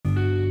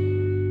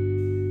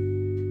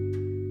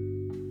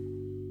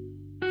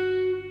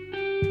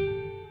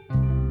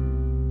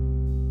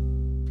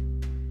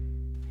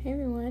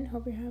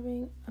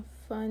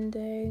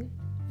day,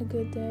 a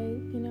good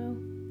day,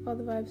 all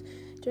the vibes.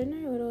 Jordan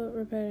and I are a little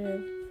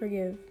repetitive,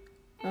 forgive.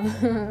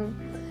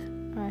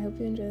 I hope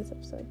you enjoy this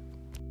episode.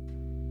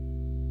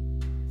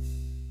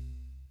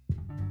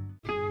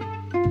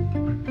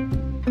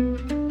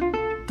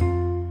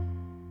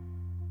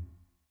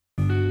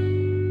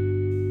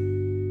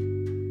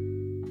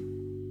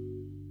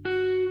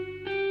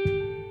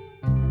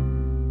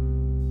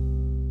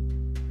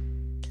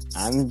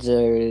 I'm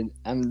Jared.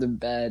 I'm the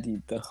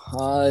baddie, the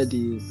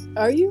hotties.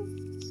 Are you?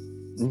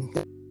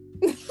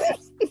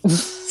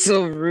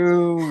 So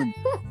rude.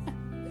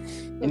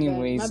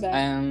 Anyways, My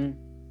bad.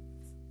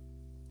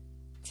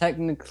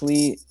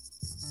 Technically,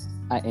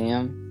 I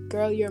am.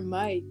 Girl, you're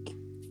Mike.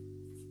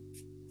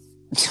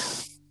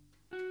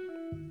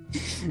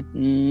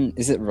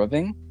 Is it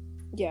rubbing?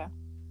 Yeah.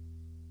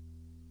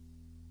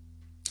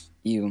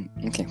 You.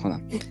 Okay, hold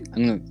on.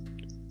 I'm gonna.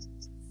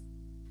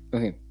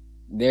 Okay,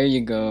 there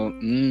you go.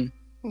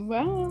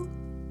 Wow.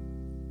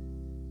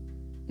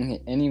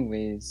 Okay.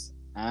 Anyways,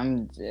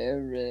 I'm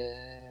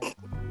Jared.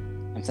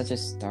 I'm such a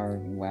star.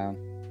 Wow.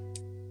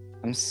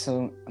 I'm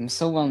so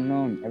well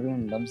known.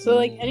 Everyone loves me. So,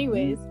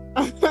 anyways,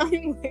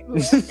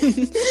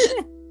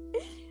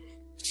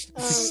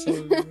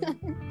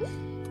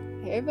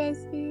 hey,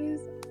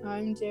 besties.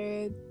 I'm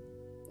Jared.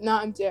 No,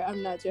 I'm Jared.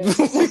 I'm not Jared.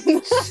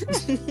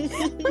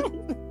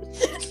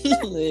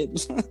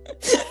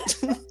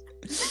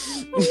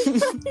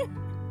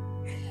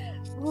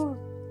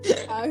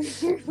 I'm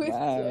here with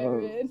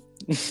Jared.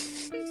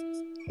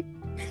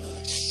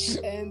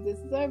 And this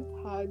is our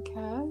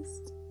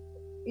podcast.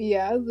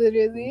 Yeah,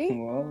 literally.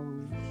 Whoa.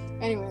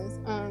 Anyways,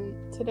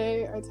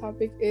 today our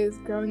topic is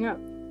growing up.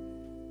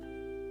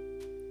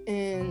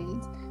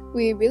 And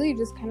we really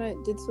just kind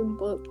of did some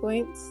bullet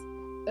points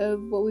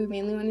of what we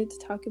mainly wanted to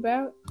talk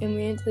about. And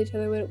we didn't tell each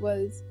other what it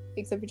was,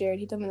 except for Jared.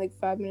 He told me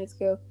 5 minutes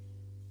ago.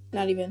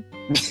 Not even.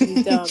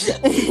 He's dumb.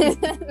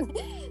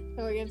 And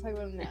we're going to talk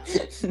about him now.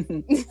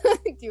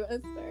 Do you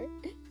want to start?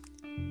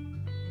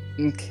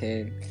 Okay.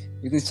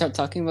 You can start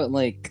talking about,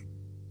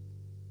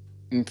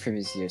 in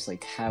previous years,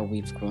 how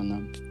we've grown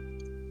up.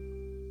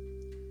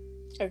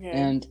 Okay.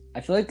 And I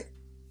feel like...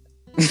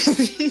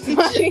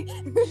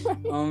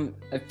 I'm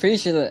pretty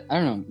sure that, I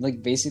don't know,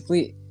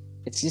 basically,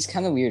 it's just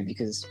kind of weird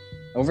because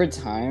over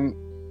time,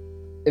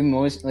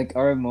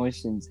 our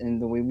emotions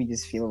and the way we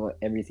just feel about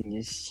everything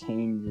just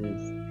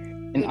changes.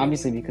 And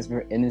obviously because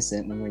we're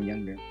innocent when we're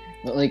younger.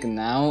 But,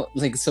 now,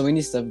 so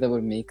many stuff that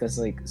would make us,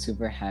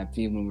 super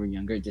happy when we're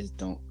younger just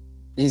don't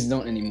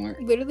anymore.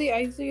 Literally, I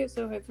used to get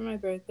so hyped for my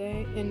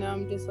birthday, and now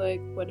I'm just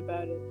what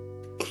about it?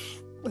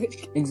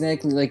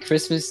 Exactly,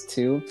 Christmas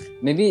too.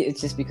 Maybe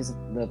it's just because of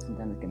the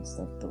pandemic and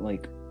stuff, but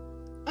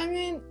I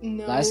mean,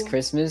 no. Last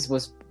Christmas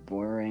was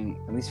boring.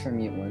 At least for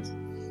me, it was.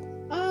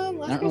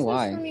 Last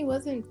Christmas for me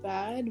wasn't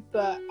bad,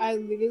 but I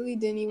literally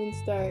didn't even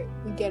start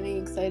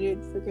getting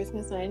excited for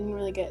Christmas, and I didn't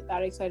really get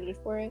that excited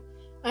for it.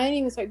 I didn't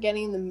even start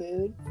getting in the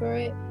mood for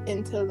it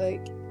until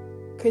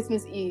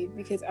Christmas Eve,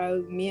 because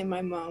me and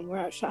my mom were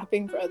out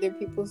shopping for other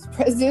people's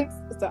presents,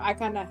 so I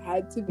kind of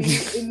had to be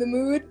in the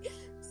mood.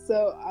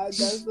 So that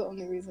was the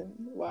only reason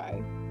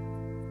why.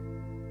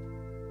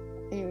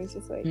 Anyways,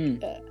 just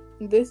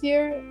this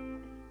year,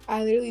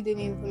 I literally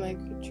didn't even put my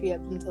tree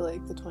up until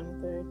the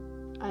 23rd.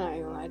 I'm not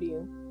even gonna lie to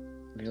you.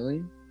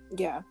 Really?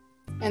 Yeah,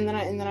 and then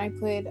I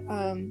played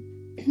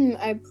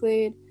I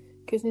played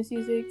Christmas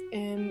music,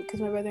 and because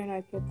my brother and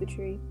I put up the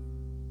tree,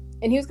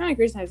 and he was kind of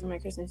criticizing my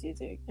Christmas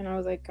music, and I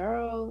was like,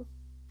 "Girl,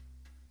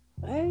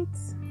 what?"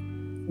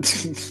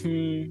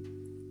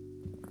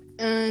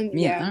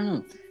 Yeah, I don't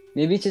know.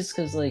 Maybe it's just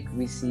because we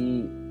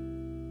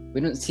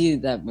don't see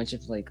that much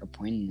of a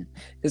point in it.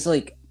 Because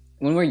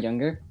when we're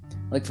younger,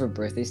 for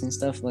birthdays and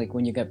stuff,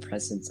 when you get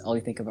presents, all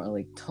you think about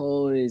are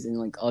toys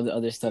and all the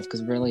other stuff.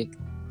 Because we're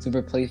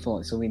super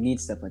playful, so we need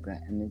stuff like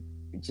that, and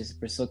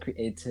we're so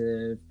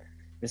creative.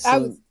 We're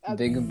so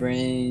big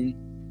brain.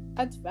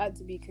 That's bad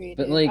to be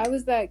creative. But I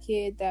was that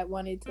kid that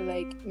wanted to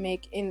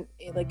make in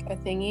a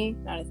thingy,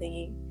 not a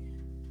thingy,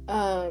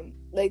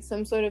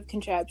 some sort of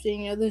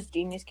contraption. Those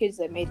genius kids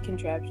that made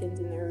contraptions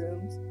in their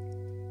rooms.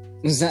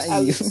 Was that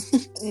you?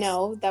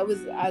 No, that was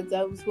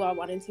who I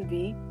wanted to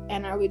be,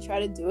 and I would try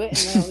to do it,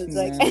 and then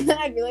I was and then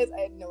I realized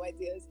I had no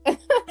ideas. So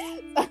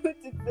I would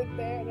just sit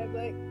there, and I'm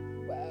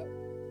wow.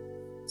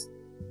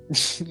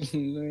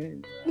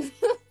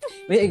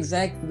 Wait,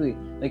 exactly.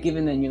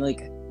 Even then,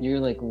 you're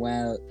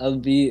wow, I'll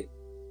be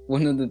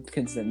one of the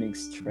kids that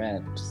makes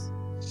traps.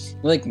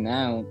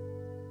 Now,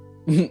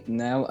 I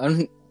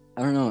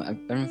don't know. I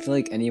don't feel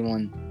like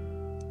anyone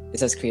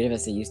is as creative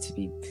as they used to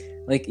be.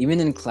 Even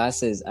in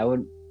classes, I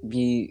would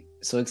be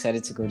so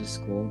excited to go to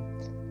school.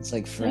 It's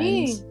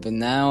friends. But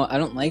now I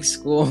don't like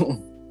school.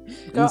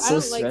 Girl, it's so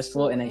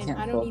stressful, and I can't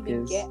I don't focus.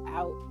 even get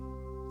out.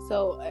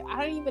 So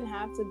I don't even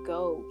have to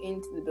go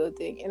into the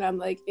building, and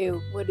I'm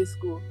ew, what is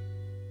school?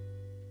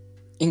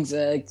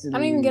 Exactly. I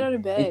don't even get out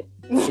of bed.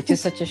 It's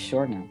just such a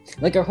chore now.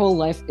 Our whole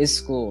life is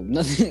school.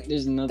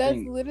 There's nothing That's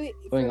literally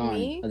going for on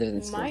me, other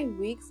than school. My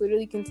weeks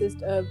literally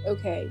consist of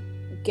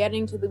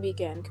getting to the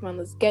weekend. Come on,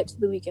 let's get to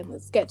the weekend.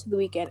 Let's get to the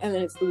weekend. And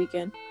then it's the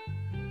weekend.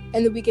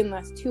 And the weekend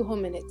lasts 2 whole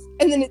minutes.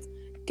 And then it's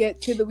get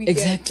to the weekend.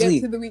 Exactly.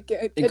 Get to the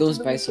weekend. It goes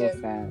by so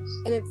fast.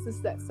 And it's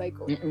just that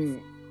cycle.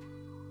 And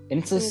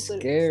it's so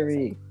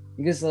scary.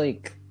 Because,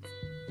 like,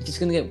 it's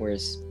just going to get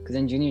worse. Because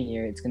in junior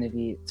year, it's going to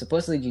be...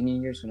 Supposedly,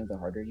 junior year is one of the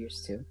harder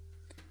years, too.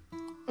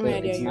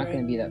 But it's not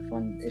going to be that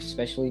fun.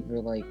 Especially for,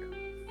 like...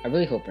 I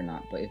really hope we're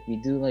not. But if we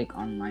do, like,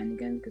 online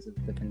again because of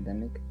the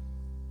pandemic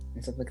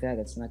and stuff like that,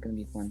 that's not going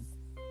to be fun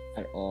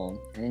at all.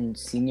 And then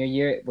senior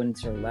year, when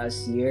it's our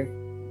last year,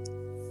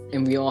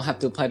 and we all have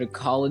to apply to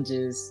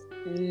colleges.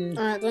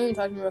 Alright, don't even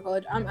talk to me about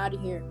college. I'm out of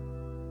here.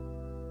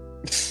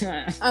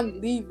 I'm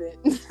leaving.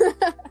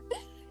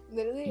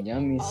 Literally,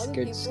 yummy all the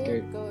people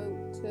skirt. go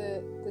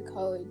to the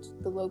college,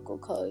 the local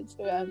college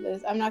around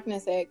this. I'm not gonna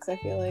say it because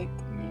I feel like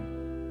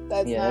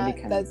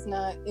that's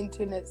not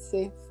internet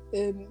safe.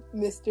 And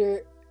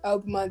Mr.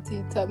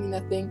 Albemonte taught me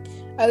nothing.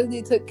 I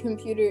literally took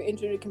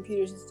intro to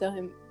computers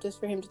just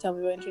for him to tell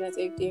me about internet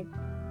safety.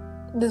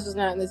 This was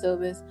not in the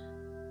syllabus,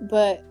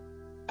 but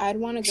I'd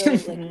want to go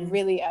like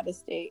really out of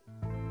state,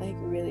 like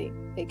really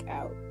like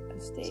out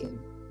of state,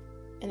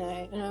 and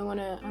I want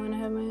to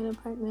have my own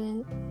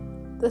apartment.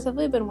 That's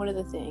definitely been one of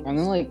the things. I'm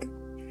gonna like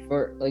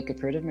for like a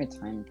period of my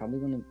time, I'm probably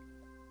gonna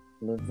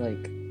live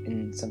like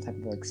in some type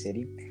of like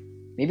city.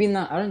 Maybe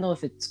not. I don't know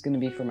if it's gonna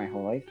be for my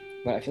whole life,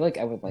 but I feel like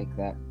I would like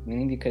that.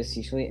 Mainly because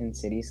usually in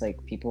cities,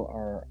 like people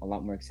are a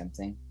lot more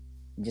accepting,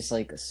 just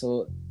like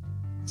so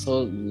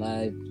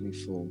lively.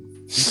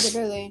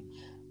 Literally,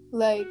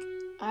 like.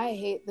 I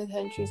hate the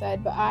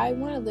countryside, but I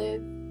want to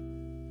live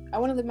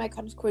my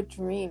cottagecore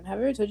dream. Have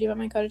I ever told you about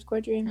my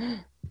cottagecore dream?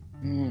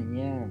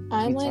 Yeah.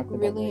 I'm like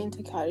really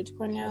into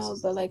cottagecore now,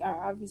 but like I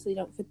obviously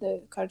don't fit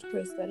the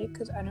cottagecore aesthetic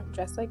because I don't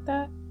dress like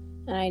that,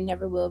 and I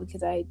never will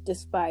because I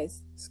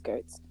despise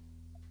skirts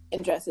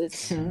and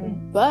dresses.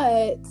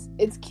 But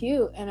it's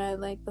cute, and I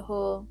like the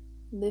whole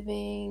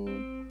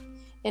living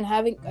and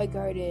having a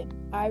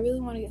garden. I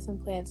really want to get some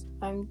plants.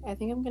 I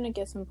think I'm gonna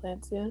get some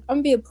plants soon. I'm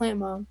gonna be a plant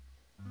mom.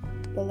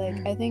 But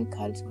like, I think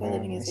cottagecore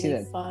living is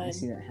really fun. I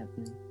see that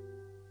happening.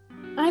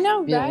 I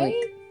know, right?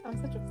 Like, I'm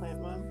such a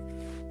plant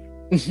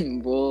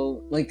mom.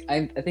 Well, like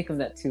I think of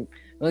that too.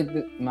 Like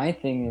my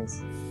thing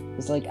is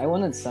like I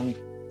wanted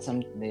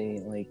someday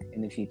like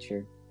in the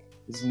future,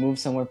 just move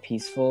somewhere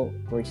peaceful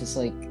where it's just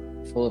like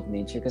full of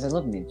nature because I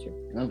love nature.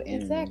 I love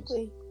animals.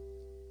 Exactly.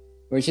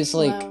 Where it's just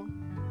like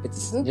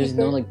there's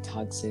no like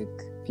toxic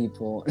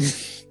people.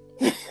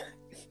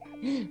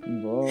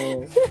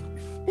 Whoa.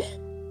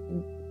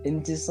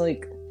 And just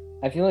like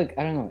I feel like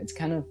I don't know, it's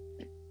kind of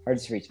hard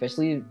to reach,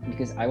 especially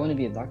because I want to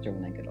be a doctor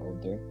when I get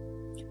older.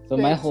 So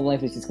my whole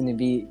life is just going to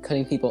be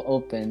cutting people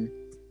open.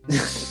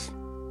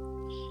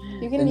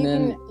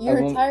 Your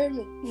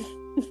retirement.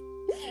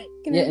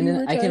 And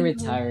then I can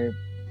retire.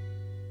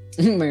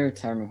 My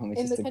retirement home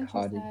is just a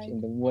cottage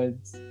in the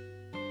woods.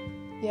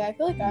 Yeah, I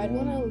feel like I'd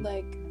want to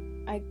like,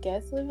 I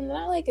guess live in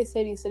not like a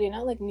city,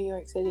 not like New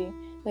York City.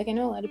 Like I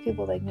know a lot of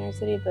people like New York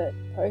City, but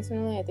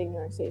personally, I think New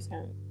York City is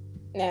kind of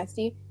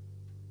nasty.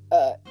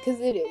 Because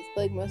it is.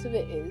 Like, most of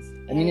it is.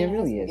 I mean, it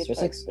really is.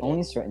 There's, like,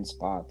 only certain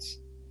spots.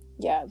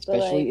 Yeah, but,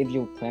 especially like, if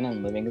you plan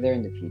on living there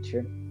in the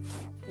future.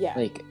 Yeah.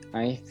 Like,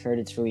 I heard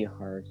it's really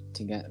hard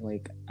to get,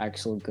 like,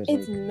 actual good,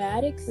 it's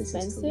mad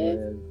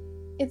expensive.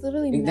 It's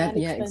literally mad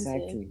expensive. Yeah,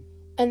 exactly.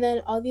 And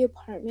then all the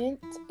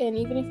apartments, and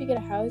even if you get a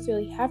house,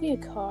 you're, like, having a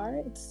car,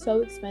 it's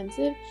so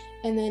expensive.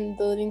 And then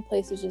the living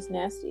place is just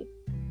nasty.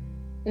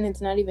 And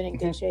it's not even in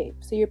good shape.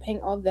 So you're paying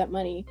all of that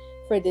money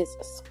for this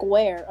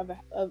square of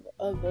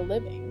a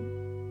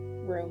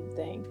living room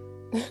thing.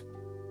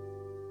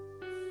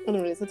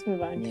 Anyways, let's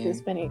move on because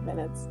it's been 8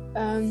 minutes.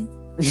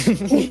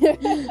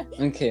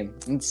 Okay,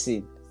 let's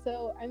see.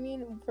 So, I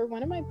mean, for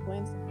one of my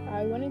points,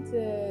 I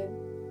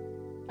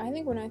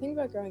think when I think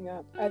about growing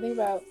up, I think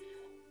about,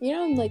 you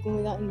know, like when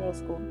we got in middle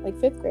school, like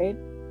 5th grade.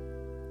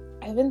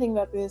 I've been thinking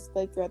about this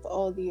like throughout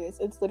all the years.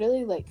 It's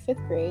literally like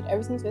 5th grade.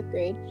 Ever since 5th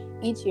grade,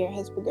 each year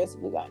has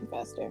progressively gotten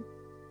faster.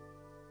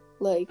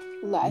 Like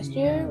last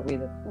year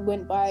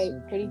went by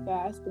pretty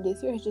fast, but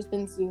this year has just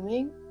been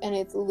zooming, and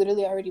it's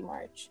literally already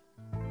March.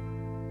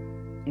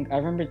 I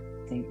remember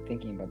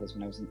thinking about this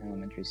when I was in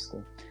elementary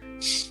school.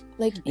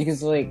 Like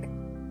because like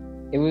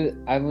it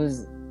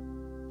was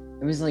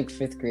like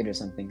 5th grade or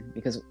something.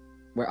 Because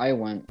where I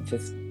went,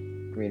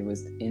 5th grade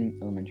was in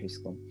elementary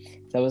school,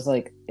 so I was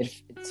like it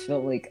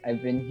felt like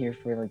I've been here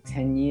for like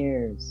 10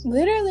 years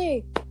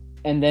literally.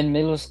 And then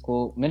middle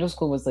school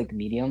was like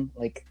medium,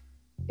 like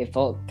it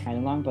felt kind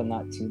of long but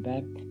not too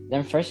bad.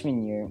 Then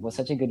freshman year was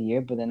such a good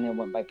year, but then it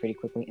went by pretty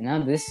quickly, and now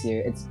this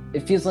year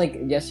it feels like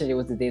yesterday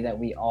was the day that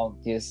we all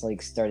just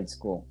like started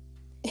school.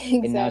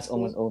 Exactly. And now it's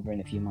almost over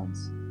in a few months,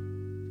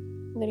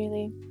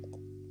 literally.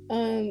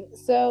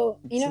 So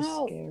you know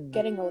how scary.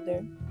 Getting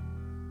older.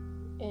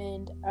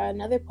 And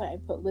another point I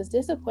put was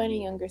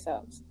disappointing younger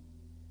selves.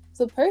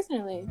 So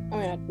personally, oh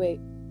my god, wait.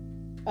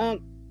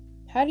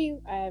 How do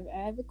you? I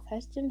have a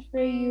question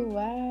for you.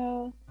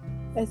 Wow.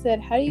 I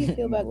said, how do you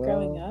feel about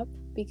growing up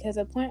because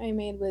a point I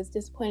made was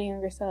disappointing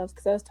younger selves,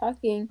 because I was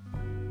talking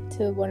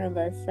to one of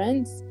our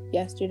friends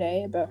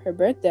yesterday about her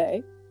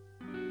birthday.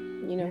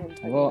 You know who I'm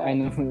talking about. I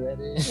know who that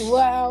is.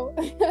 Wow.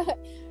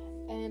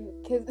 And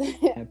because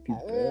Happy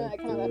I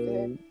kind of laughed at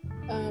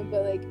her.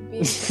 But like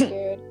being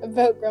scared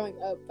about growing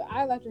up. But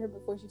I laughed at her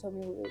before she told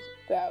me what it was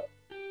about.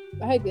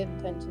 I had good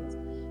intentions.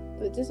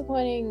 But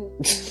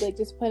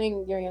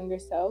disappointing your younger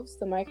self.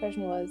 So my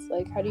question was,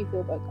 like, how do you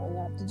feel about growing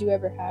up? Did you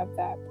ever have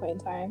that point in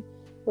time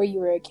where you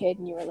were a kid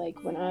and you were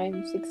like, when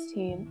I'm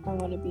 16, I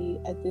want to be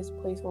at this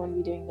place, I want to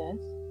be doing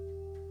this?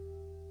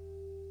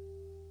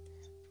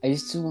 I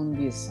used to want to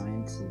be a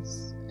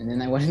scientist, and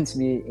then I wanted to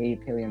be a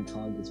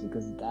paleontologist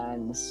because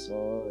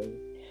dinosaurs.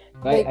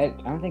 But like, I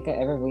don't think I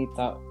ever really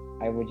thought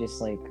I would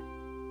just like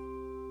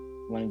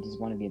want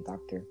to be a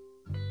doctor.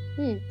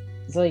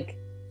 It's like,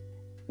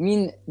 I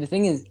mean, the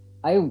thing is,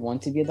 I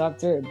want to be a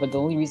doctor, but the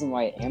only reason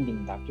why I am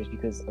being a doctor is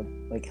because of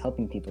like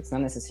helping people. It's not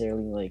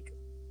necessarily like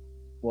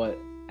what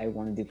I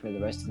want to do for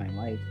the rest of my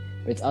life,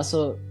 but it's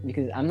also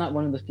because I'm not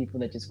one of those people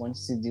that just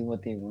wants to do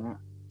what they want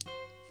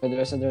for the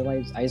rest of their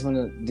lives. I just want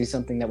to do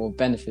something that will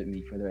benefit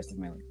me for the rest of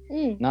my life.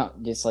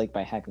 Not just like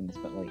by happiness,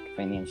 but like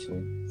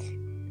financially.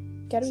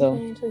 Gotta be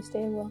financially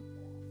stable.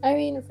 I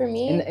mean, for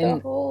me, the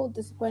whole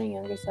disappointing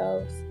younger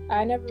selves,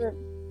 I'm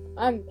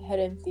head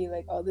empty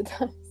like all the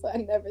time, so I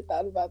never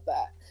thought about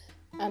that.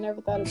 I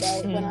never thought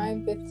about when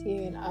I'm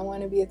 15, I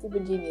want to be a super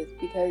genius,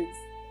 because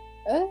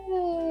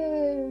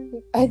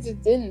I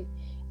just didn't.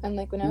 And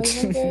like when I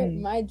was younger,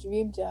 my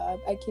dream job,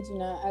 I kid you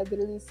not, I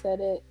literally said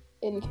it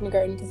in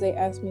kindergarten because they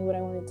asked me what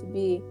I wanted to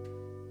be,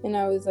 and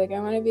I was like, I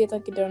want to be a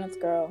Dunkin' Donuts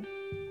girl,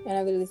 and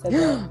I literally said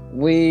that.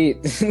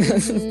 Wait,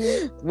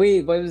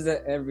 wait, why was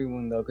that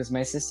everyone though? Because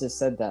my sister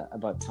said that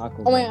about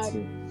Taco Bell. Oh my god,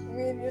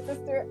 me and your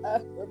sister,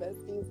 we're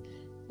besties.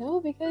 No,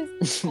 because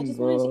I just wanted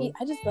to eat.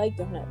 I just like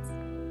donuts.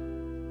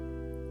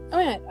 Oh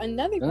my god,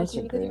 another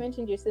question, because you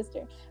mentioned your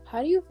sister.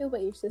 How do you feel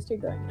about your sister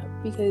growing up?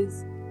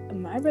 Because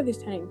my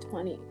brother's turning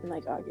 20 in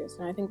like August,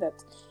 and I think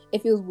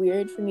it feels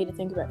weird for me to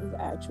think about his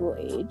actual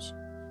age.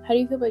 How do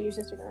you feel about your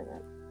sister growing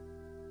up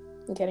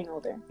and getting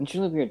older? It's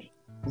really weird.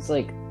 It's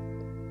like,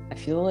 I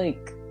feel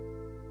like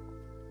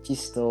she's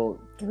still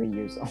 3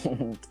 years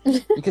old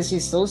because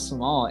she's so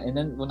small. And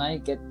then when I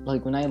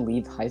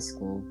leave high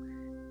school,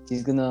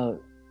 she's gonna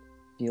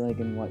be like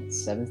in what,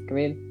 7th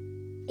grade?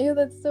 Ew,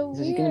 that's so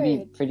weird. She's gonna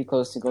be pretty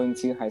close to going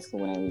to high school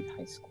when I leave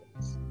high school.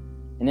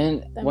 And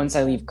then once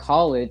I leave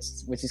college,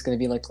 which is gonna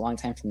be like a long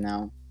time from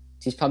now,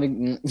 she's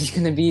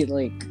gonna be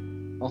like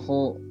a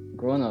whole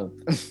grown up.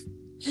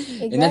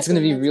 Exactly, and that's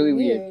gonna be really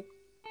weird.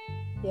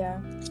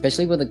 Yeah.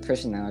 Especially with like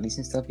personalities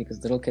and stuff,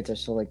 because little kids are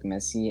so like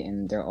messy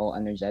and they're all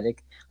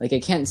energetic. Like I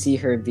can't see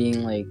her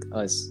being like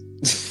us.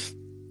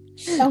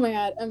 Oh my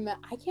god,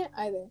 I can't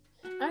either.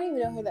 I don't even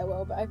know her that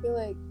well, but I feel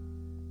like,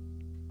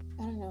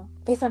 I don't know,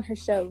 based on her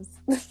shows.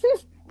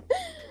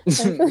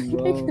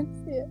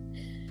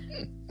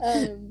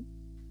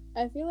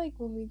 I feel like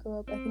when we grow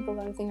up, I think a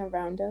lot of things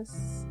around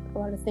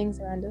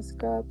us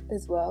grow up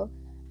as well.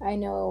 I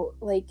know,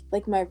 like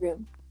my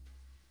room.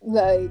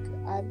 Like,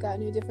 I've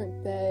gotten a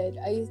different bed.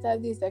 I used to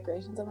have these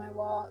decorations on my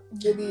wall,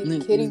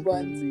 really kitty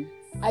ones.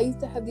 I used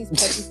to have these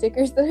puppy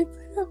stickers that I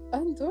put up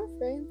on door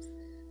frames.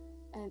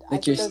 And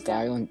like your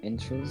style and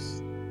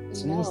interests?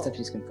 Some of the stuff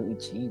just completely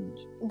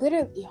changed.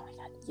 Literally, oh my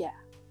god, yeah.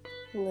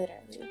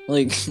 Literally.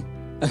 Like,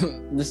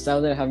 the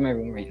style that I have in my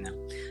room right now.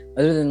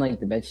 Other than, like,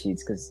 the bed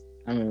sheets, because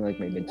I don't really like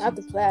my bed sheets. Not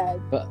the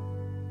plaid. But...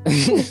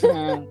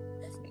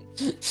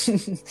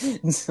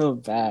 It's so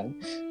bad.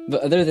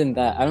 But other than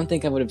that, I don't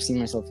think I would have seen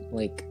myself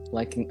like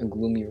liking a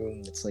gloomy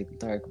room that's like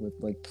dark with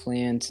like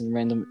plants and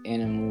random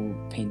animal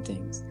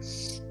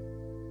paintings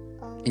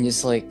and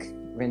just like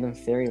random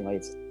fairy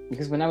lights.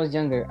 Because when I was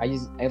younger, I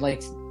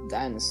liked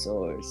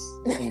dinosaurs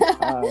and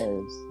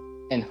cars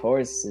and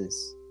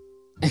horses.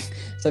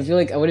 So I feel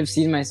like I would have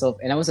seen myself,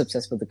 and I was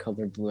obsessed with the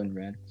color blue and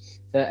red.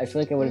 So I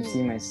feel like I would have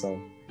seen myself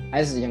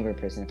as a younger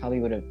person. I probably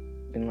would have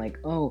been like,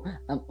 oh,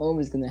 I'm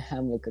always gonna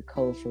have like a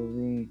colorful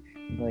room,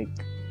 like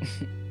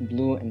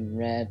blue and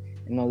red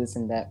and all this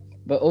and that.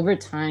 But over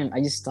time,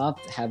 I just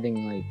stopped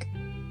having like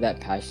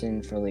that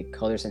passion for like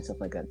colors and stuff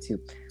like that too.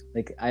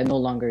 Like I no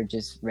longer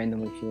just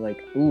randomly feel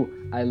like,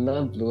 ooh, I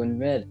love blue and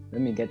red,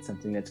 let me get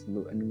something that's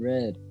blue and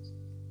red.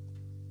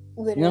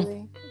 Literally. You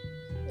know?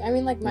 I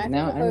mean, like my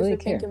favorite colors really were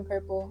pink and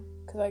purple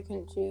because I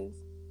couldn't choose.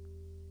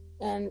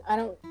 And I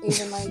don't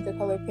even like the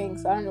color pink,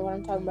 so I don't know what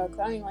I'm talking about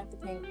because I don't even like the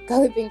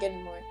color pink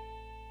anymore.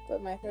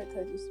 But my favorite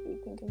colors used to be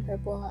pink and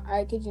purple.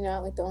 I kid you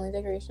not, like the only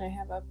decoration I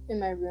have up in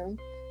my room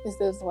is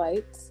those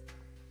lights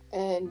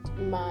and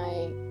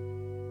my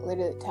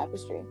literally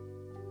tapestry.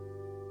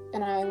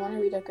 And I want to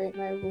redecorate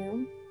my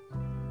room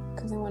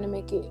because I want to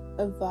make it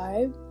a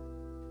vibe.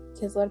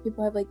 Because a lot of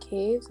people have like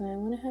caves, and I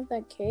want to have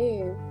that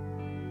cave.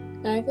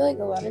 And I feel like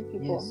a lot of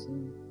people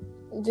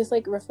just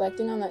like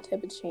reflecting on that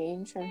type of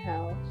change from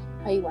how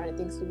you wanted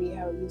things to be,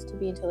 how it used to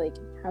be, to like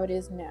how it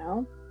is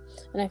now.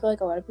 And I feel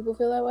like a lot of people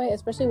feel that way,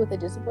 especially with the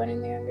disappointing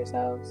their younger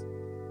selves.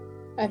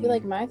 I feel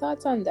like my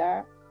thoughts on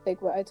that,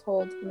 like what I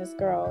told this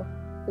girl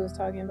who was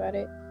talking about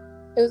it.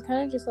 It was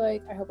kind of just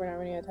like, I hope we're not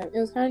running out of time. It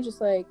was kind of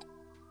just like,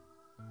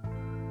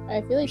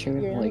 I feel like your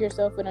younger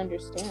self would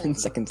understand. 10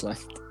 seconds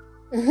left.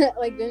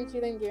 Like, didn't you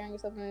think your younger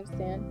self would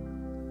understand?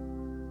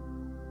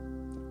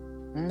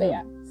 But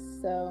yeah,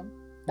 so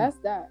that's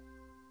that,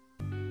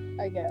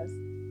 I guess.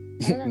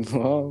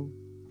 Whoa.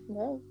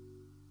 Whoa.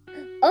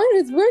 Oh,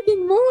 it's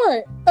working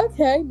more!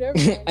 Okay, never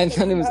mind. I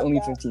thought it was only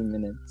 15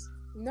 minutes.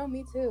 No,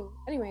 me too.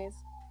 Anyways,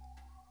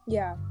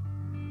 yeah.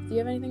 Do you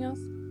have anything else?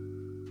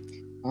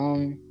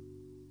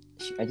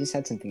 I just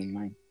had something in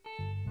mind.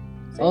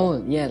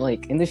 Oh, yeah,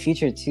 like, in the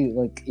future, too,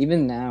 like,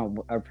 even now,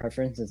 our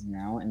preferences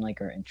now and, like,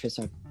 our interests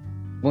are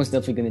most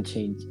definitely gonna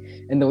change.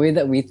 And the way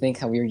that we think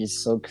how we were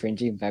just so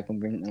cringy back when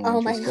we were in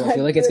elementary school, I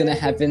feel like it's gonna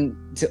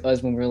happen to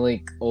us when we're,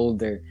 like,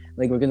 older.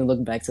 Like, we're gonna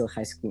look back to our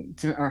high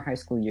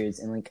school years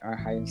and, like, our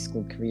high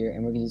school career,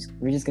 and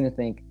we're just gonna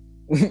think,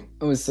 it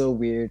was so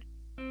weird.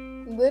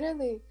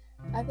 Literally.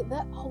 I think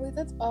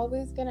that's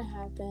always gonna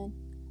happen.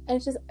 And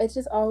it's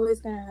just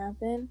always gonna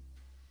happen.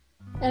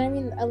 And I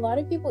mean, a lot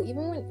of people,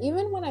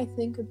 even when I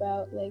think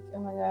about, like, oh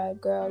my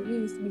god, girl, you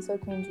used to be so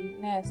cringy,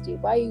 nasty.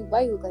 Why you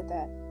look like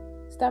that?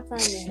 Stop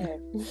frying your hair.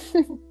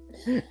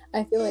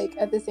 I feel like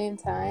at the same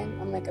time,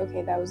 I'm like,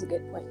 okay, that was a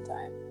good point in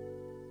time.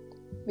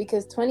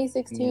 Because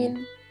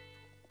 2016,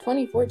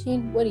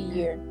 2014, what a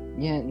year.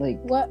 Yeah, like...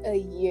 What a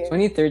year.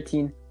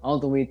 2013 all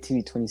the way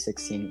to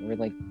 2016 were,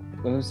 like,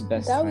 what was the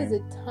best time? That was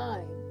a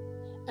time.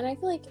 And I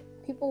feel like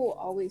people will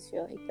always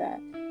feel like that.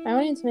 I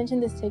wanted to mention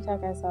this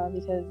TikTok I saw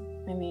because,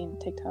 I mean,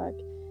 TikTok.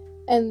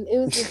 And it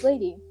was this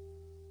lady.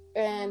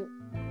 And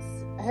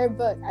her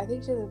book, I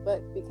think she has a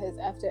book because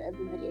after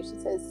every video she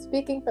says,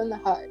 "Speaking from the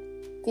heart,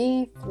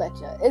 V.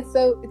 Fletcher." It's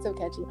so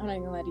catchy. I'm not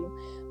even gonna lie to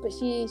you. But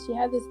she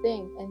had this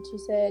thing, and she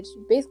said,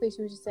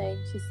 she was just saying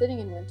she's sitting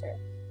in winter.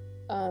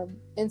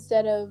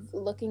 Instead of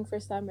looking for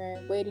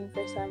summer, waiting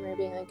for summer,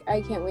 being like,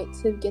 I can't wait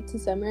to get to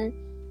summer,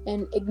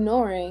 and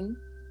ignoring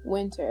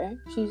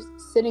winter, she's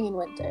sitting in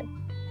winter.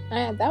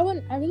 And that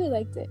one, I really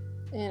liked it.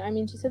 And I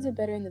mean, she says it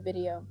better in the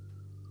video.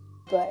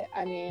 But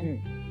I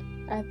mean,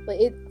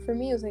 for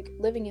me, it was like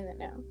living in it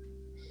now.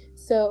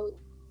 So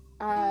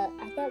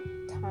I thought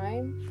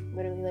time,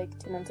 literally like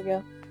 2 months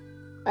ago,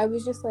 I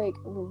was just like,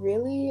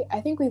 really?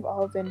 I think we've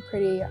all been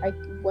pretty,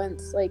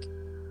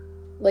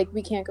 like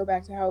we can't go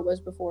back to how it was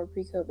before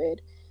pre-COVID,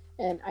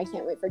 and I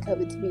can't wait for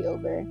COVID to be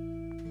over.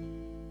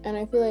 And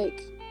I feel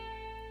like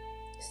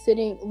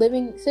sitting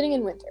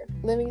in winter,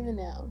 living in the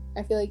now.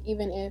 I feel like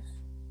even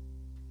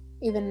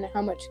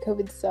how much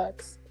COVID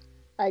sucks,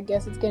 I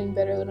guess it's getting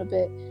better a little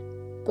bit,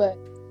 but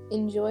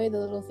enjoy the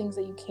little things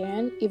that you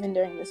can, even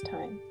during this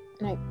time.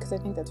 And because I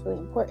think that's really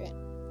important.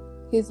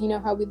 Because you know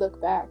how we look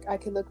back. I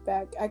could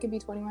be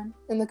 21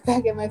 and look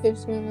back at my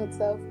 15-year-old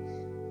self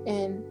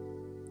and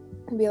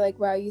be like,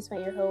 wow, you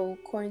spent your whole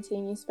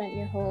quarantine, you spent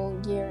your whole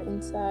year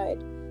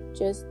inside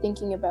just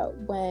thinking about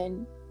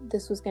when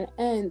this was going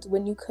to end,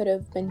 when you could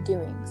have been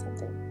doing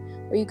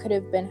something. Or you could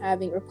have been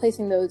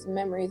replacing those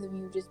memories of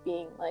you just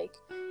being like,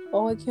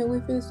 oh, I can't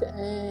wait for this to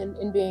end,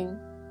 and being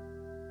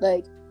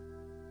like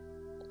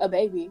a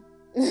baby.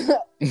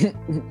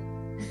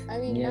 I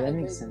mean, yeah, not that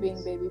makes sense. Being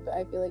a baby, but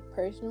I feel like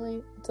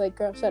personally, it's like,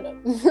 girl, shut up.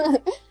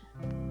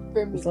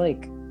 For me. It's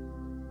like,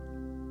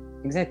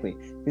 exactly.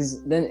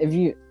 Because then if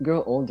you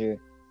grow older,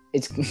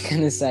 it's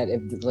kind of sad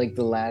if, like,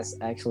 the last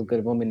actual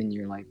good moment in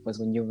your life was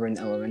when you were in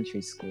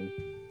elementary school.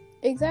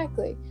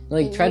 Exactly.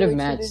 Like, and try to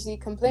match the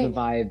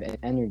vibe and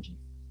energy.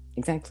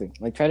 Exactly.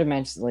 Like, try to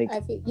match, like,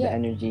 the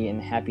energy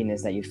and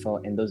happiness that you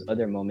felt in those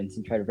other moments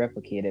and try to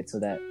replicate it so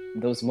that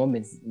those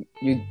moments,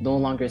 you no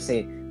longer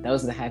say, that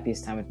was the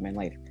happiest time of my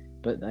life.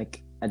 But,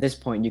 like, at this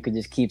point, you could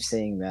just keep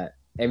saying that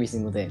every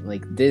single day.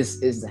 Like,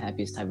 this is the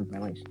happiest time of my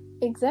life.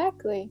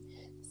 Exactly.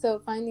 So,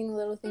 finding the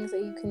little things that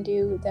you can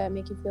do that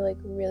make you feel, like,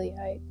 really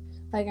hype.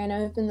 Like, I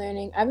know I've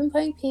been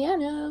playing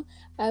piano.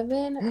 I've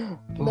been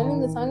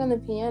learning the song on the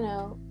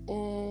piano.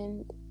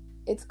 And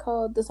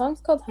the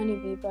song's called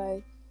Honeybee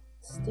by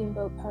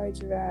Steamboat Powered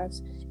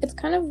Giraffes. It's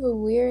kind of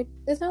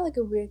it's not like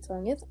a weird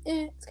song. It's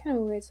kind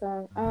of a weird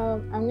song.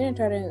 I'm going to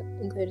try to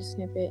include a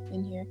snippet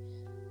in here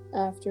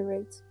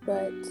afterwards,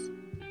 but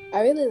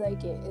I really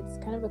like it. It's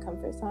kind of a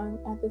comfort song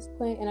at this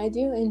point, and I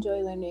do enjoy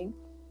learning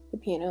the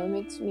piano. It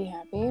makes me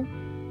happy.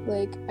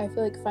 Like, I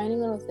feel like finding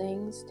little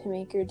things to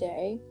make your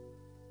day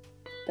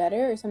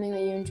better or something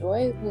that you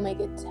enjoy will make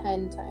it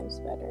 10 times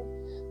better.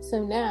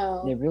 So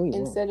now,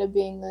 instead of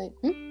being like,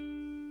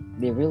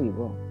 they really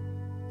will.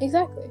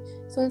 Exactly.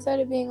 So instead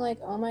of being like,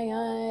 oh my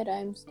god,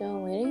 I'm still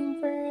waiting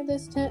for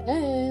this to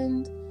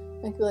end,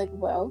 I feel like,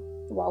 well,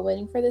 while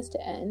waiting for this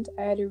to end,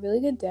 I had a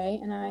really good day,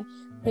 and I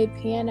played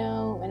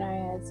piano, and I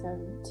had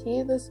some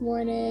tea this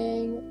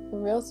morning,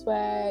 real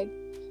swag,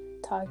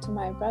 talked to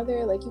my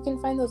brother. Like, you can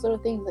find those little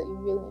things that you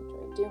really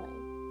enjoy doing.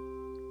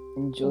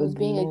 Enjoy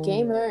being a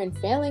gamer and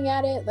failing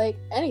at it, like,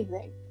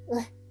 anything.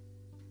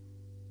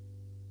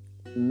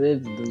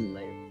 Live the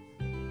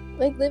life.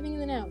 Like, living in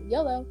the now.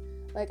 YOLO.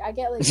 Like, I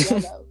get, like,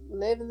 YOLO.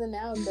 Live in the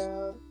now,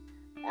 girl.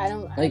 I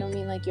don't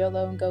mean, like,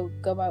 YOLO and go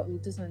out and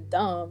do something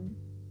dumb.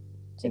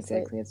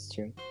 Exactly, that's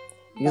true.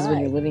 Because when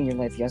you're living your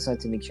life, you also have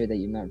to make sure that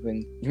you're not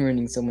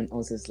ruining someone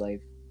else's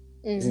life.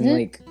 Isn't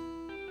like,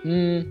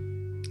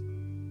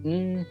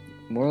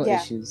 moral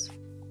issues.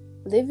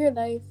 Live your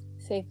life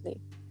safely,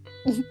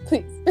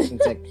 please.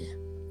 Exactly.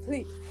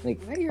 Please.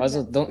 Like,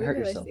 also, don't hurt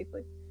yourself.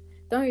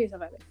 Don't hurt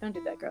yourself either. Don't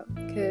do that, girl.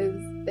 Because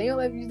then your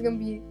life is just gonna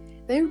be,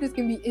 then you're just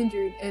gonna be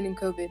injured and in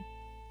COVID.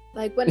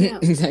 Like, what now?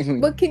 Exactly.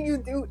 What can you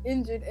do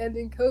injured and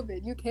in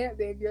COVID? You can't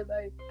live your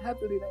life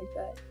happily like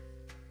that.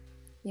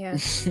 Yeah.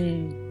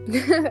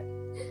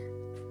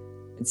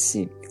 Let's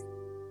see.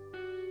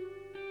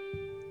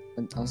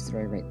 What else did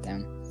I write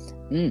down?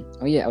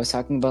 Oh yeah, I was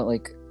talking about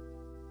like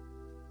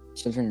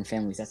children and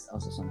families. That's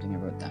also something I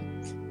wrote down.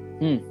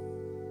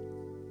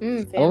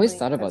 I always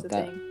thought about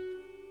that.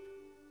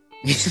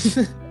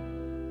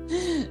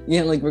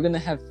 Yeah, like we're gonna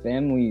have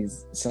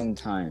families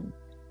sometime.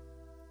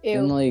 Ew.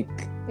 And like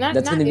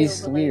that's gonna be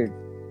weird.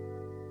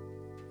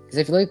 Because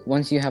I feel like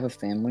once you have a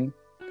family,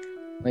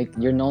 like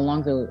you're no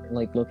longer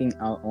like looking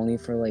out only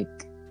for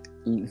like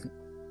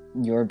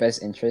your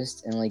best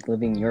interest and like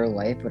living your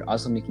life, but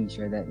also making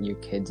sure that your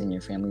kids and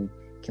your family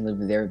can live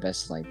their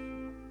best life,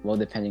 well,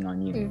 depending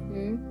on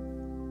you.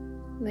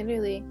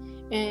 Literally,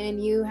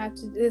 and you have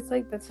to. It's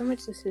like that's so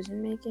much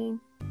decision making,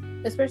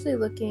 especially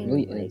looking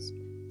really like is.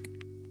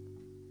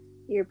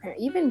 Your parent,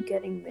 even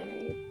getting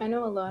married. I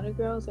know a lot of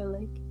girls are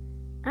like,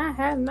 I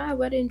have my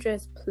wedding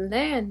dress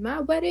planned,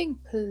 my wedding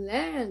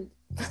planned.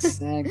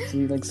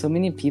 Exactly, like so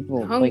many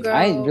people. Like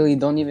I really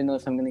don't even know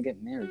if I'm gonna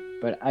get married,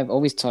 but I've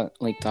always thought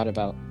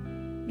about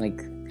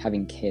like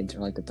having kids or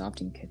like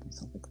adopting kids and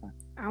stuff like that.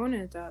 I want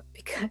to adopt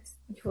because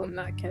you will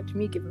not catch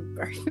me giving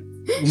birth.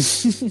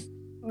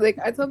 Like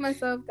I told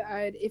myself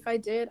that if I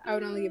did, I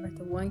would only give birth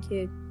to one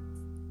kid.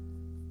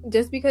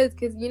 Just because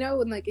you know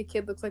when like a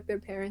kid looks like their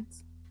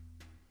parents.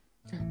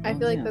 I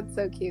feel like that's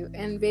so cute,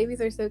 and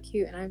babies are so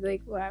cute, and I'm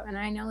like, wow. And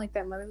I know like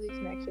that motherly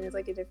connection is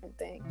like a different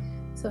thing.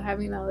 So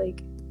having that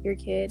like your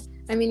kid,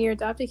 I mean, your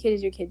adopted kid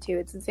is your kid too.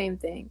 It's the same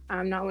thing.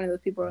 I'm not one of those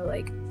people who are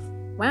like,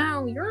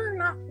 wow, you're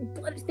not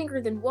blood is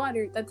thicker than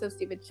water. That's so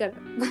stupid. Shut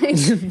up. Like,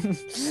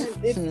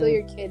 it's still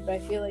your kid, but I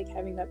feel like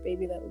having that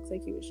baby that looks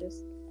like you is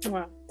just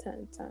 10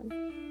 10.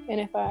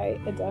 And if I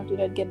adopted,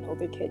 I'd get an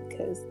older kid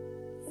because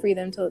free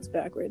them till it's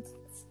backwards.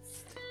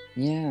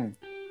 Yeah.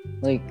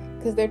 Like,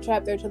 because they're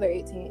trapped there till they're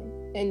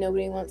 18, and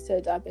nobody wants to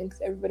adopt them because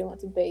everybody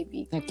wants a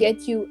baby.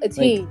 Get you a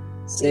teen.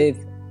 Like,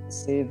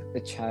 save a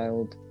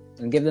child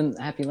and give them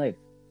a happy life.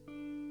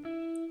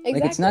 Exactly.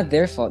 Like, it's not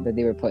their fault that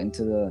they were put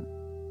into the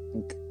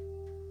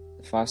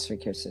foster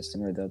care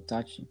system or the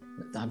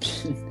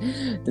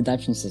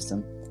adoption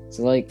system.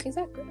 So like,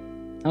 exactly,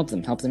 help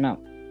them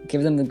out.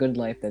 Give them the good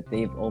life that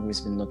they've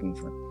always been looking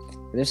for.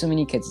 But there's so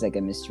many kids that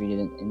get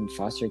mistreated in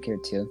foster care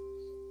too.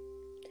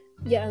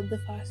 Yeah, the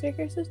foster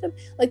care system,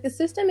 like the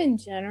system in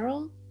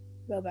general,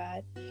 real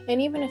bad.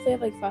 And even if they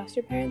have like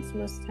foster parents,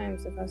 most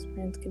times the foster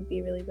parents can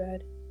be really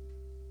bad.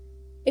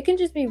 It can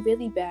just be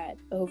really bad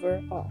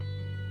overall.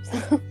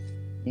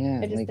 Yeah,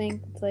 I just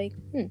think it's like,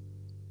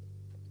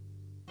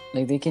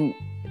 like they can,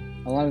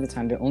 a lot of the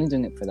time they're only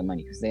doing it for the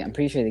money because I'm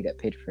pretty sure they get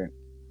paid for it.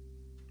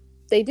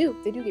 They do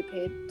get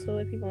paid. So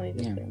like people only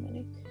do it for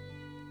money.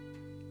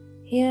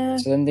 Yeah.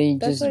 So then they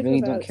just really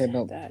don't care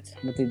about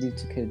what they do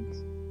to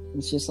kids.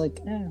 It's just like,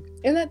 and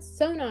that's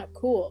so not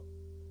cool.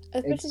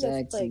 Especially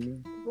that's like,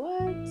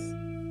 what?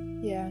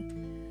 Yeah.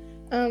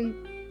 Oh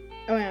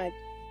my God.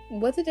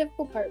 What's a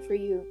difficult part for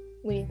you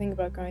when you think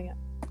about growing up?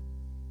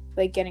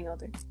 Like getting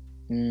older?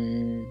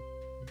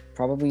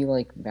 Probably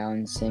like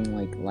balancing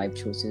like life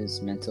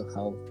choices, mental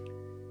health,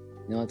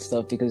 that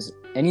stuff. Because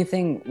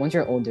anything, once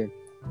you're older,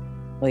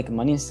 like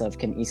money and stuff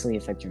can easily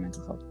affect your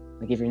mental health.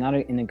 Like if you're not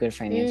in a good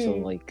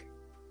financial like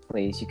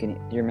place,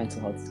 your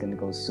mental health is gonna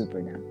go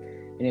super down.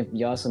 And if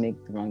you also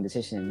make the wrong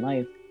decision in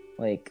life,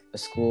 like a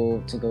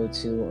school to go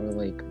to or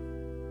like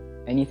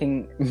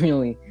anything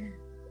really,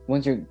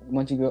 once you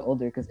grow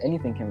older, because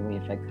anything can really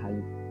affect how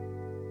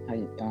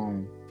you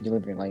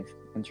live your life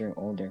once you're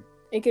older.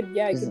 It could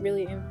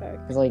really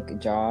impact. Because like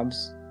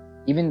jobs,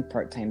 even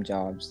part-time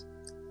jobs,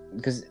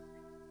 because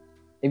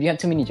if you have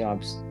too many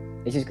jobs,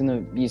 it's just gonna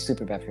be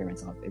super bad for your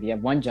mental health. If you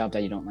have one job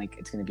that you don't like,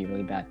 it's gonna be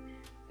really bad.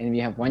 And if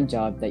you have one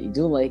job that you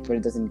do like, but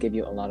it doesn't give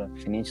you a lot of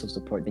financial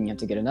support, then you have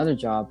to get another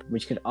job,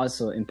 which could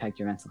also impact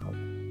your mental health.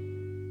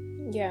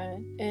 Yeah,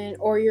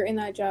 or you're in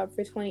that job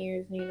for 20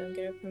 years and you don't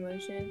get a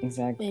promotion.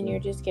 Exactly. And you're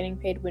just getting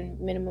paid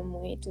minimum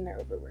wage and they're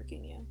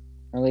overworking you.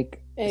 Or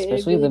like,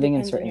 especially really living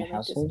in certain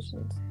households.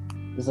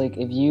 It's like,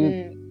 if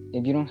you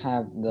don't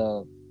have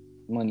the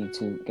money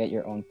to get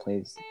your own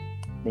place,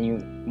 then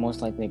you're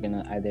most likely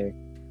gonna either,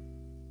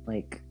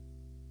 like,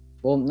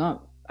 well,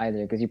 not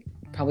either, because you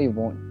probably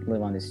won't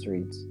live on the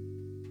streets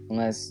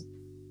unless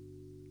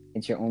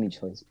it's your only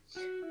choice.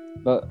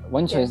 But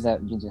one choice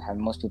that you do have,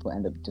 most people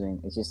end up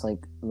doing, is just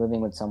like living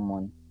with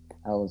someone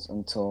else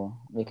until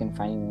they can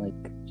finally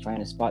like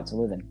find a spot to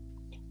live in.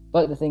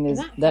 But the thing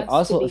is, that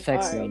also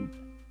affects them.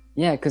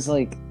 Yeah, because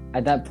like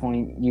at that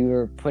point,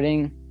 you're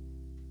putting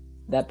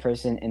that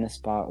person in a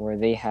spot where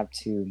they have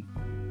to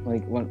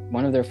like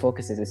one of their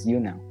focuses is you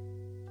now.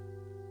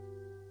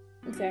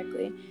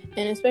 Exactly.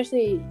 And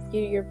especially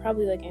you're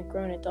probably like a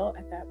grown adult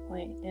at that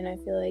point, and I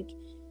feel like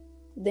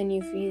then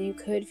you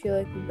could feel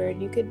like a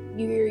burden.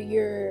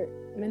 Your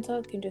mental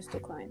health can just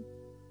decline.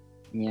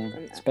 Yeah,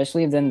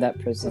 especially if then that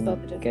person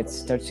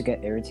starts to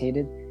get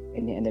irritated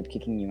and they end up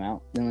kicking you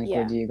out. Then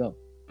where do you go?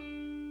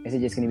 Is it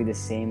just going to be the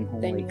same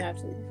whole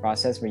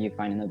process where you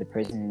find another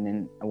person and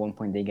then at one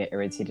point they get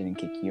irritated and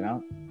kick you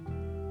out?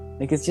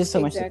 Like, it's just so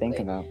much to think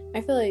about.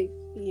 I feel like,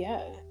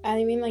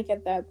 I mean, like,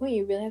 at that point,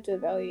 you really have to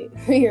evaluate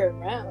who you're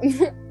around.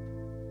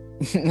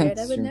 Right?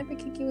 I would never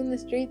kick you in the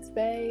streets,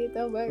 babe.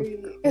 Don't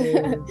worry.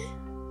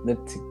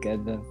 Live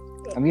together.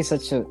 That'd be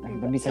such a life,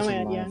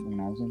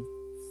 imagine.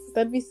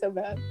 That'd be so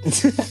bad.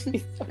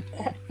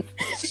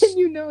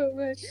 You know it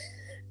would.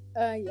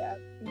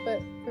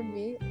 But for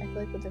me, I feel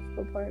like the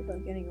difficult part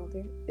about getting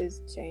older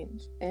is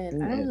change,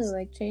 and I don't really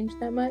like change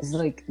that much. It's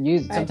like you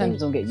sometimes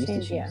don't get used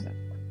to change.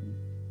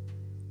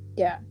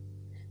 Yeah,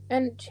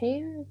 and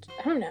change,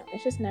 I don't know.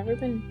 It's never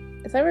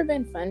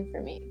been fun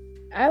for me.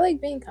 I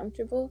like being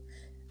comfortable.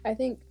 I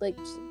think like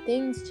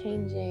things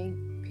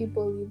changing,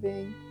 people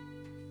leaving,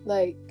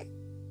 like,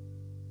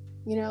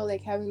 you know,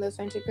 like having those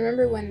friendships.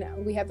 Remember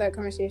when we had that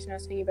conversation? I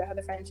was thinking about how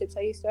the friendships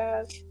I used to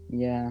have.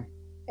 Yeah.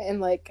 And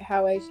like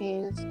how I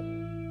changed.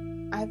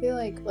 I feel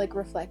like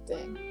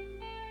reflecting,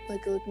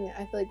 like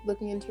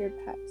looking into your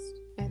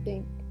past. I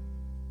think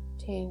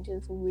change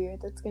is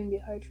weird. That's gonna be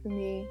hard for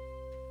me.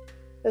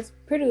 That's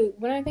pretty.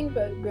 When I think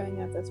about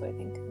growing up, that's what I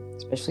think of.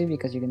 Especially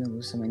because you're gonna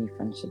lose so many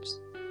friendships.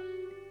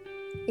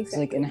 Exactly.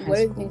 Like in high school. What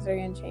are the things that are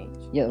gonna change?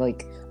 Yeah,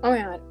 like. Oh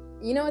my god!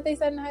 You know what they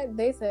said in high?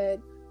 They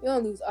said you're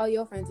gonna lose all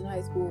your friends in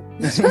high school.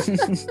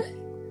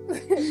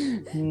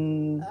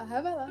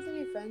 Have I lost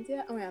any friends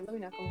yet? Oh my god! Let me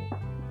knock on.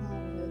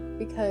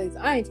 Because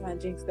I ain't trying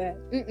to jinx that.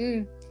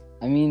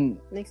 I mean,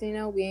 next thing you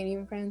know, we ain't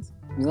even friends.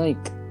 Like,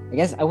 I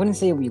guess I wouldn't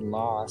say we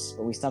lost,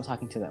 but we stopped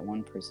talking to that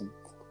one person,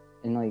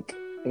 and like,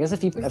 I guess a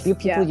few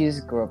people you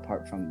just grow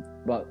apart from.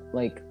 But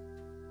like,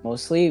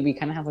 mostly we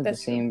kind of have like the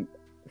same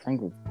friend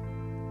group.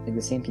 Like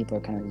the same people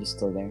are kind of just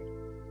still there.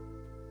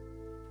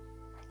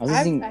 At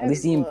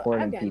least the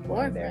important people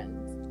are there.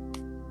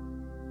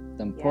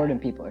 The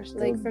important people are still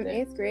there. Like from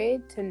 8th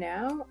grade to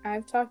now,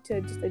 I've talked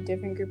to just a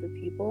different group of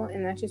people,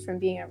 and that's just from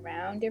being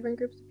around different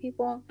groups of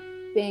people,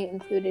 being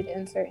included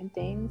in certain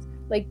things.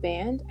 Like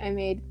band, I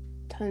made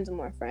tons of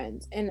more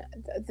friends, and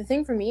the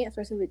thing for me,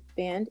 especially with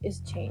band, is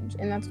change,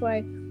 and that's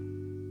why,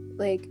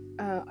 like,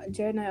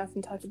 Jared and I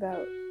often talk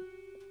about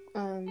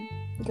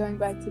going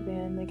back to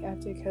band, like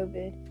after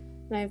COVID,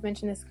 and I've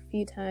mentioned this a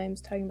few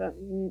times, talking about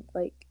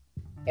like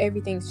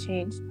everything's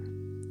changed,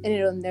 and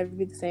it'll never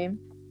be the same.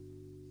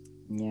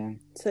 Yeah.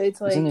 So it's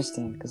like, I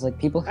understand, because like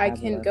people have I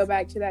can go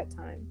back to that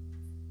time.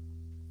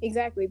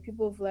 Exactly,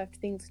 people have left.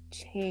 Things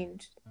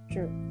changed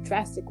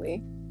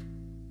drastically.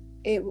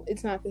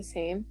 It's not the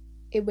same.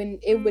 It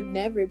would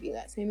never be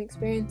that same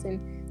experience,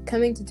 and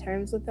coming to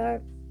terms with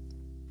that,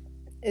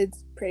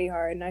 it's pretty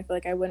hard. And I feel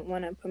like I wouldn't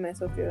want to put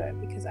myself through that,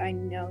 because I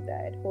know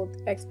that it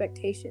holds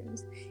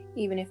expectations,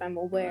 even if I'm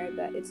aware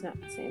that it's not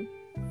the same.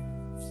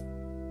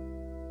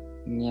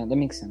 Yeah, that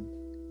makes sense.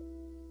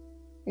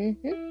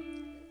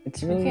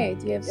 It's really okay.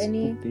 Do you have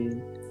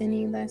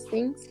any last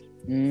things?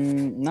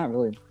 Not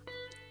really.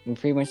 We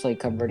pretty much like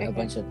covered a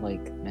bunch of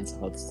like mental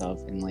health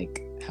stuff and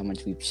like how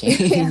much we've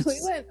changed. Yeah, we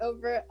went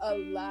over a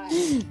lot.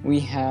 We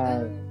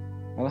have.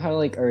 I love how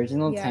like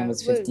original time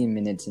was 15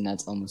 minutes and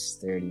that's almost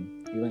 30.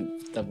 We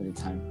went double the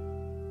time.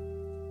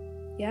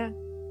 Yeah.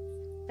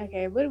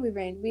 Okay, what did we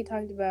range? We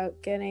talked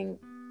about getting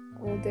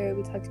older.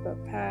 We talked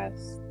about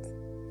past,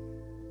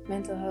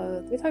 mental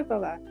health. We talked about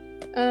a lot.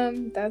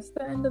 That's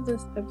the end of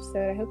this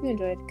episode. I hope you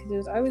enjoyed, because it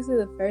was obviously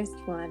the first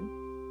one.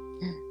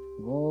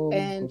 Whoa,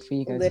 and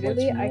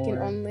literally I can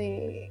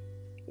only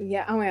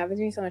oh my god, there's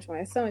gonna be so much more.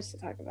 There's so much to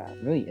talk about.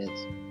 It really is.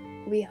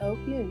 We hope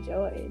you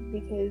enjoyed,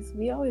 because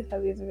we always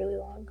have these really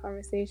long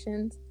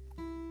conversations.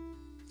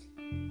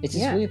 It's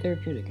just really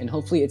therapeutic, and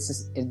hopefully it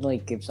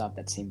like gives off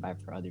that same vibe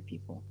for other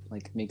people.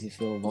 Like makes you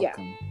feel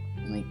welcome.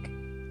 And, like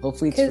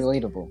hopefully it's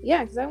relatable.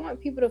 Yeah, because I want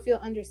people to feel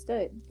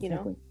understood, you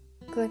know?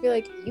 Because I feel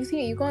like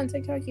you go on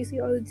TikTok, you see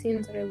all the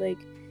teens that are like,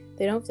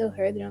 they don't feel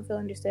heard, they don't feel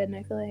understood, and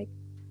I feel like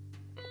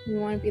we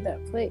want to be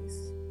that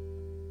place.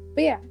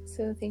 But yeah,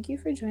 so thank you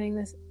for joining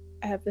this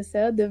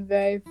episode, the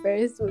very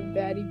first with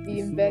Batty B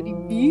and Batty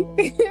B.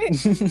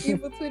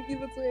 Evil twin.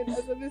 I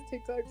saw this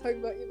TikTok talking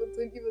about evil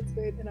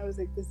twin, and I was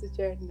like, this is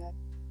Jared and I.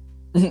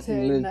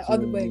 All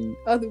the way.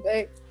 But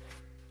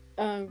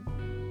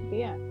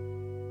yeah.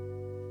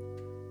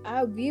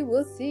 We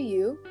will see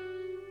you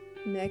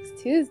next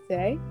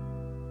Tuesday.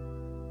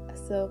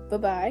 So,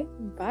 bye-bye.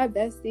 Bye,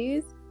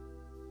 besties.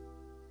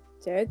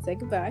 Jared, say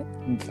goodbye.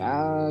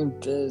 Bye,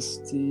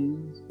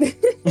 besties.